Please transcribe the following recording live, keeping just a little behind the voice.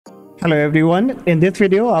Hello everyone, in this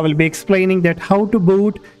video I will be explaining that how to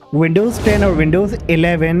boot Windows 10 or Windows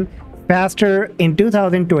 11 faster in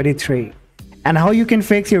 2023 and how you can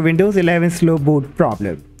fix your Windows 11 slow boot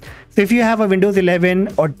problem. So if you have a Windows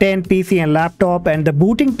 11 or 10 PC and laptop and the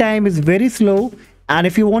booting time is very slow, and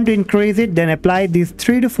if you want to increase it, then apply these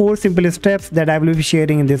 3 to 4 simple steps that I will be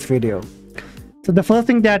sharing in this video. So the first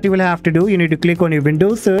thing that you will have to do, you need to click on your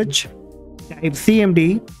Windows search, type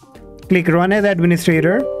CMD, click run as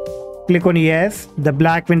administrator, click on yes, the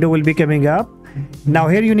black window will be coming up. Now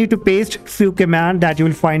here you need to paste few commands that you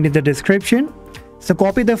will find in the description. So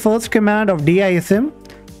copy the first command of DISM,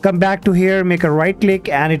 come back to here, make a right click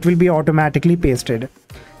and it will be automatically pasted.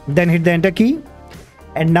 Then hit the enter key.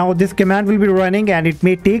 And now this command will be running and it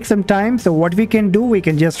may take some time. So what we can do, we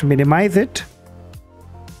can just minimize it.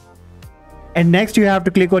 And next you have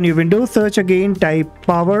to click on your Windows search again, type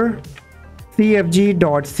power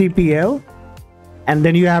cfg.cpl. And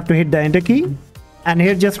then you have to hit the enter key, and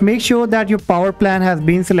here just make sure that your power plan has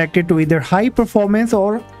been selected to either high performance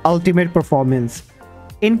or ultimate performance.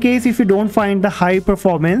 In case if you don't find the high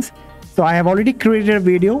performance, so I have already created a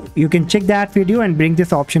video, you can check that video and bring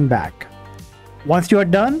this option back. Once you are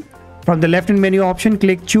done, from the left hand menu option,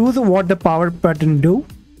 click choose what the power button do,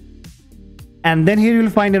 and then here you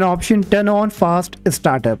will find an option turn on fast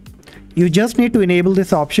startup. You just need to enable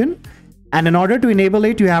this option. And in order to enable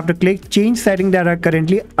it, you have to click change settings that are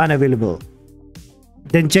currently unavailable.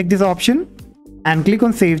 Then check this option and click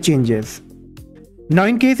on save changes. Now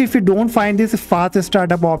in case if you don't find this fast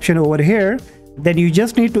startup option over here, then you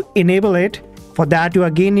just need to enable it. For that you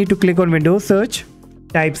again need to click on Windows search,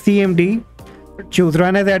 type CMD, choose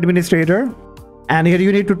run as administrator, and here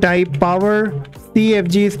you need to type power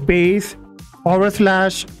cfg space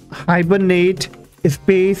 /hibernate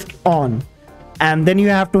space on. And then you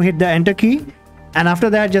have to hit the enter key, and after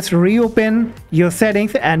that just reopen your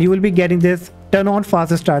settings and you will be getting this turn on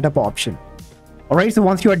fast startup option. Alright, so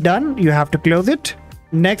once you are done, you have to close it.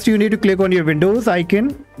 Next you need to click on your Windows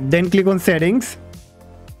icon, then click on settings,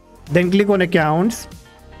 then click on accounts,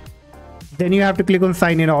 then you have to click on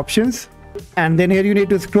sign in options, and then here you need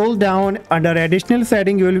to scroll down. Under additional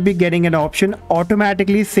setting you will be getting an option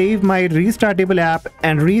automatically save my restartable app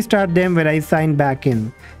and restart them when I sign back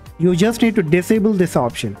in. You just need to disable this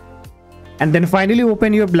option. And then finally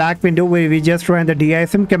open your black window where we just ran the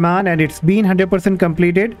DISM command and it's been 100%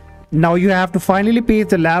 completed. Now you have to finally paste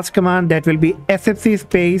the last command, that will be sfc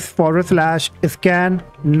space /scan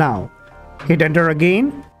now. Hit enter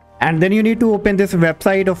again. And then you need to open this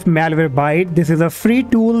website of Malwarebytes. This is a free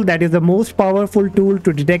tool that is the most powerful tool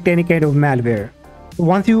to detect any kind of malware.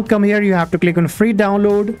 Once you come here, you have to click on free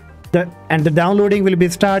download. The downloading will be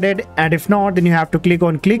started, and if not, then you have to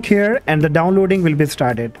click here and the downloading will be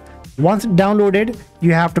started. Once downloaded,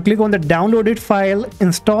 you have to click on the downloaded file,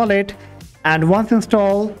 install it, and once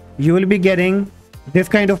installed, you will be getting this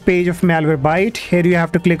kind of page of Malwarebytes. Here you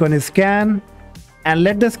have to click on scan and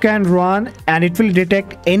let the scan run, and it will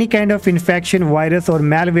detect any kind of infection, virus or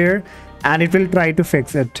malware, and it will try to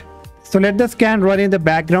fix it. So let the scan run in the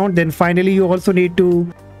background. Then finally you also need to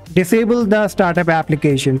disable the startup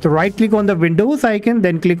application. So right click on the Windows icon,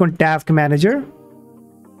 then click on Task Manager,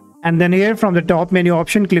 and then here from the top menu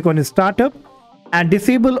option, click on Startup and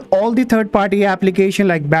disable all the third-party application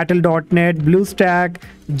like Battle.net, BlueStack,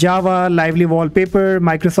 Java, Lively Wallpaper,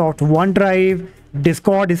 Microsoft OneDrive,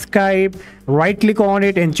 Discord, Skype. Right click on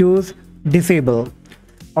it and choose Disable.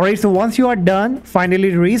 Alright, so once you are done,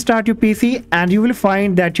 finally restart your PC and you will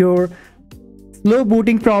find that your slow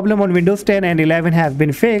booting problem on Windows 10 and 11 has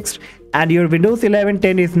been fixed, and your Windows 11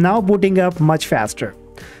 10 is now booting up much faster.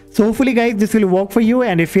 So hopefully guys this will work for you,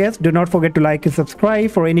 and if yes, do not forget to like and subscribe.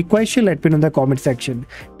 For any question, let me know in the comment section.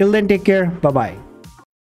 Till then, take care. Bye bye.